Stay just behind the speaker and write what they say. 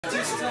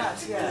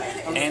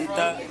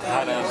Enta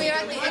haram. We are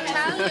at the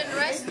Italian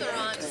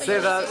restaurant. So Say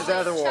you the need to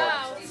other say word.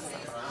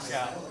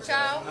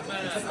 Ciao.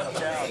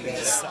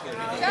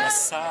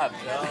 Nasab.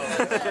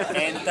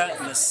 Enta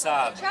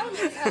nasab. Ciao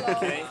means hello.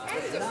 Okay?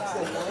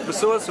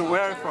 Susan,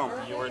 where are you from?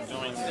 You were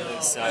doing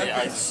this.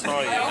 I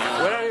saw you.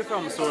 Where are you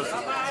from, Susan? I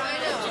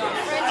know.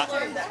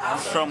 French word. I'm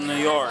from New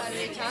York.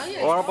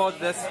 Italian. What about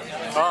this?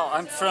 Oh,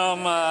 I'm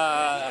from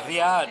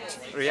Riyadh.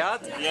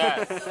 Riyadh?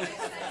 Yes.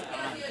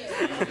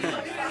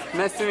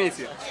 Nice to meet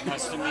you.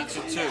 Nice to meet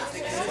you too.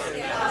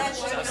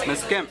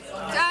 Miss Kim,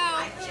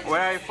 Ciao.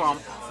 where are you from?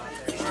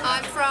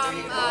 I'm from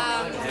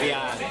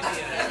Riyadh.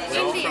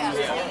 India.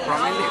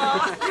 From India.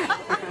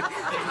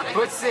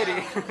 Which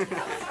city?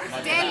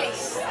 Delhi.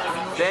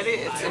 Delhi?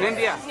 It's in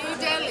India. New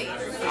Delhi.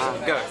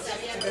 Good.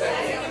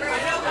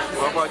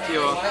 What about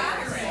you?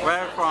 Where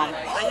are you from? I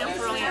am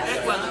from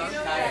Ecuador.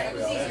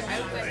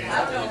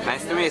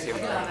 Nice to meet you.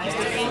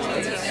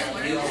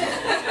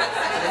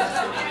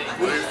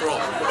 Where are you from?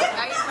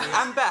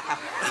 I'm back.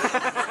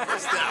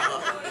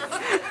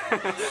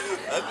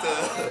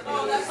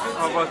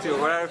 How about you?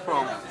 Where are you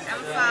from?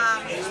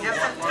 I'm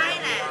from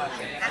Thailand.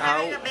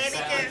 American baby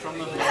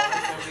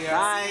girl.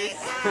 Nice.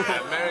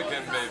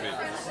 American baby.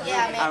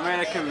 Yeah,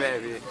 American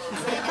baby.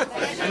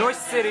 In which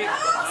city?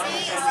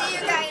 See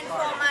you guys in 4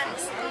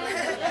 months.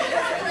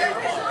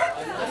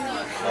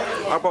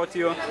 How about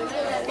you?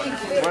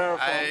 Where are you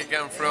I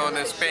come from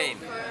Spain,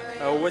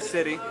 from? Which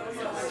city?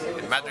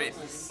 Madrid.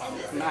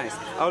 Nice.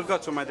 I will go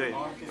to Madrid.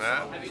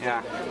 Huh?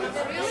 Yeah.